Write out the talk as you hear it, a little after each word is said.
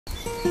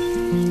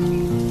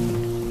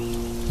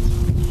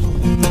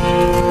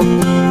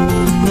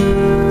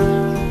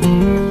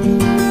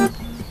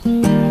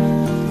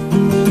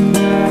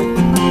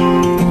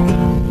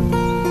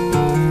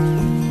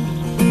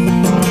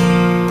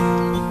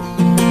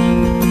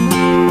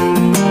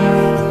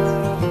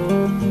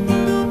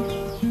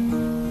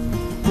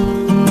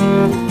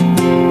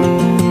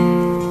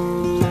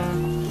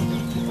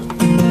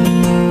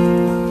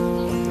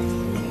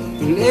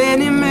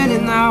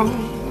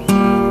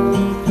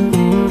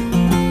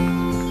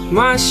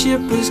My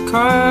ship is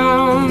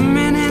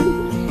coming in.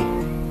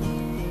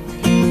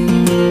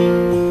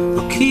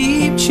 I'll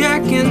keep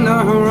checking the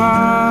horizon,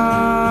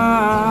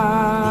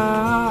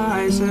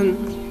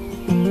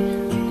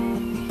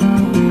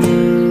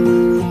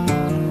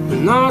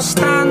 and I'll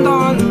stand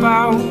on the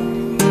bow,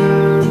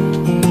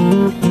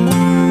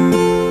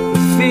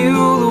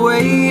 feel the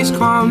waves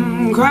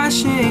come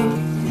crashing,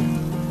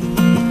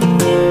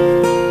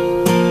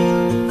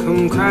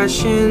 come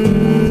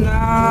crashing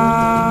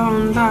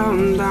down,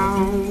 down,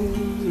 down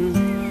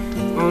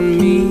on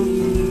me.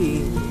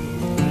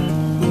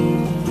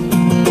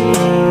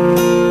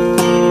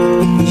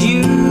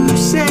 You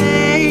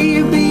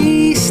say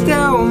be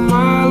still,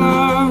 my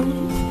love,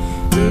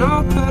 and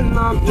open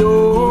up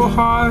your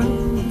heart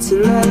to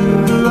let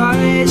the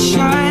light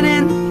shine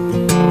in.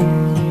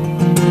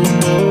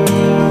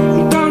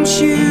 Don't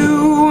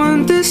you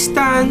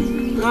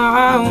understand?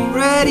 I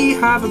already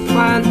have a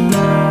plan.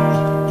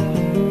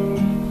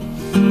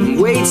 I'm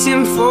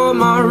waiting for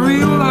my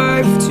real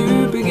life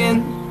to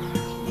begin.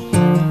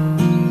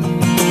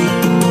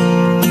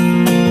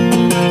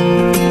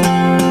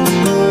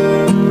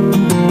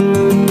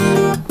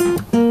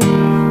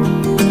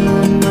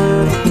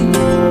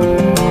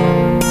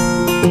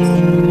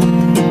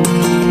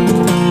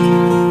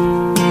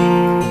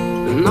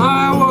 And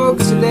I woke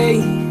today,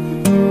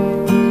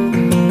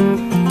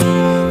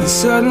 and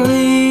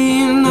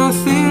suddenly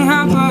nothing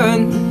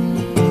happened.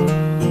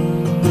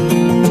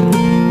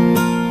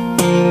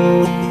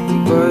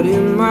 But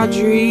in my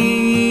dreams,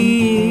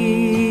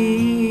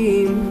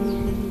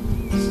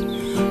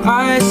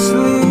 I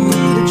slew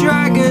the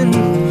dragon,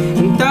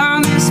 and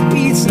down this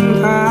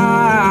beaten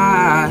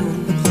path,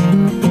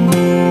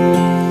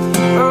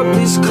 up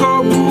this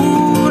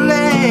cold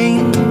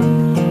lane,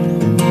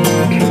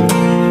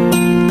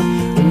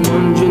 I'm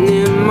wandering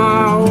in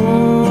my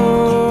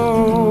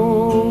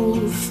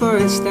old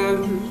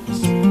footsteps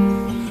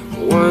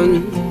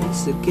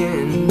once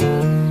again.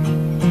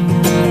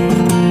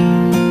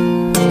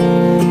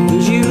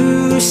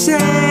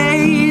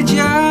 Say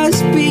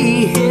just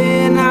be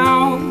here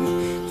now,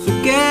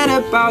 forget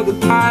about the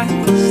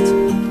past.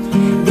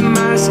 The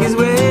mask is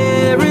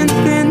wearing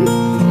thin.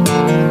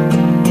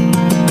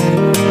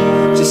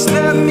 Just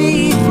let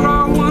me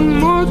throw one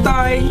more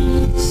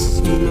dice,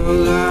 you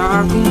know that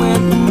I can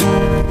win.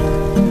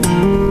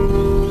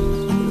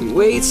 I'm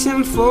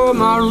waiting for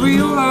my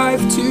real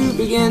life to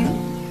begin.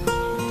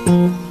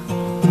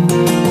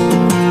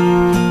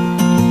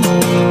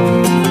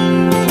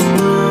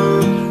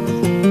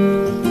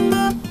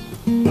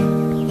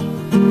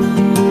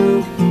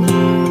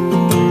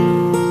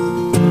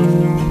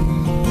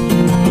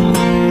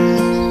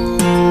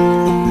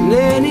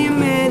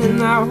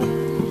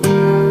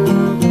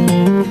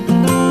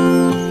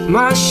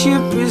 My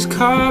ship is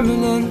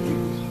coming in.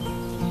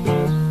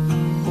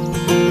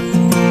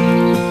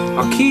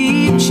 I'll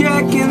keep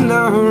checking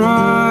the horizon,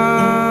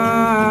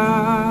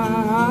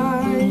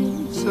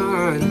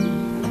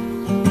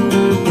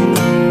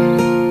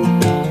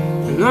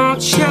 and I'll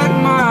check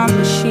my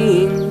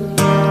machine.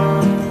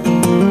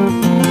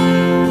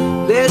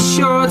 There's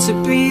sure to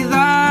be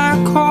that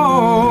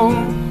call.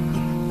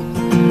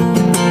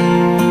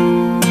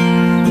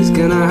 It's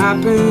gonna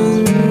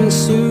happen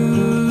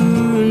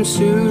soon,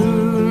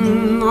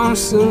 soon, oh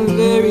so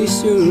very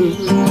soon.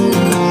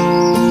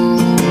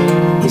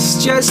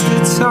 It's just the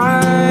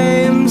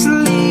time's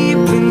leap,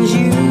 and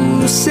you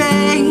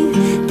say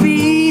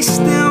be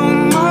still,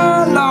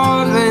 my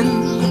loving.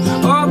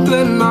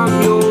 Open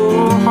up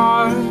your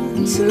heart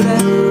to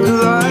let the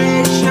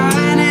light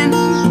shine in.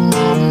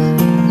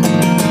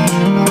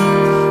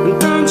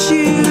 Don't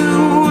you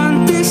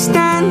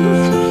understand?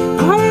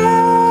 I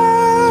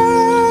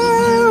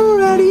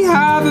already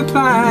have a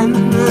plan,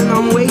 and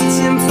I'm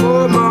waiting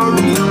for my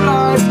real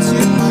life to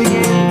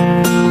begin.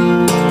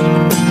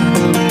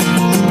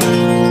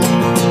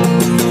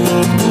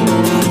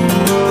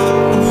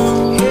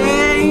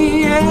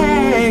 Hey,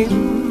 hey,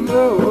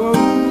 oh,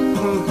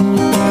 oh.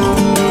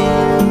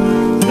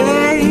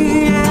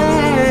 Hey,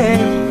 hey.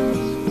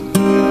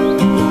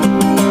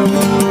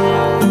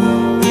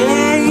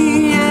 Hey,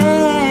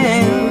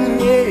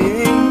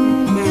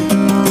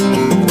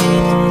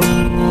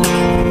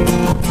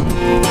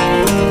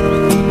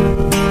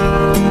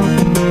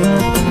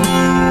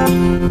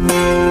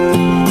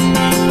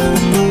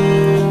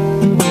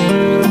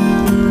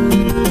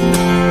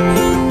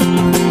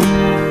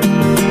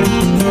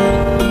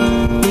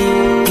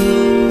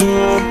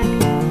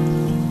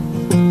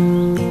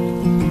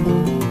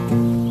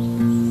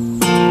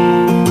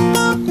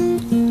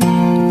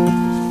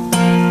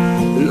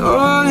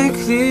 on a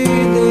clear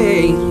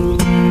day,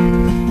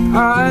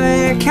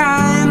 I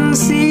can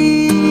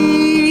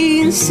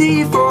see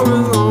for a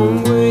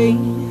long way.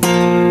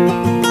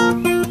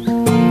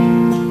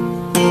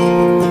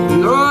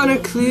 And on a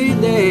clear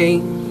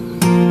day,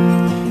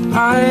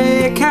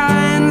 I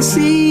can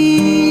see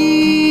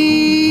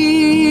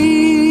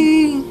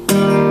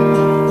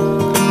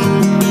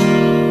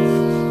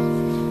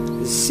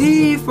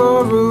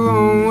for a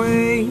long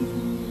way.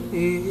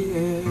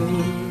 Yeah.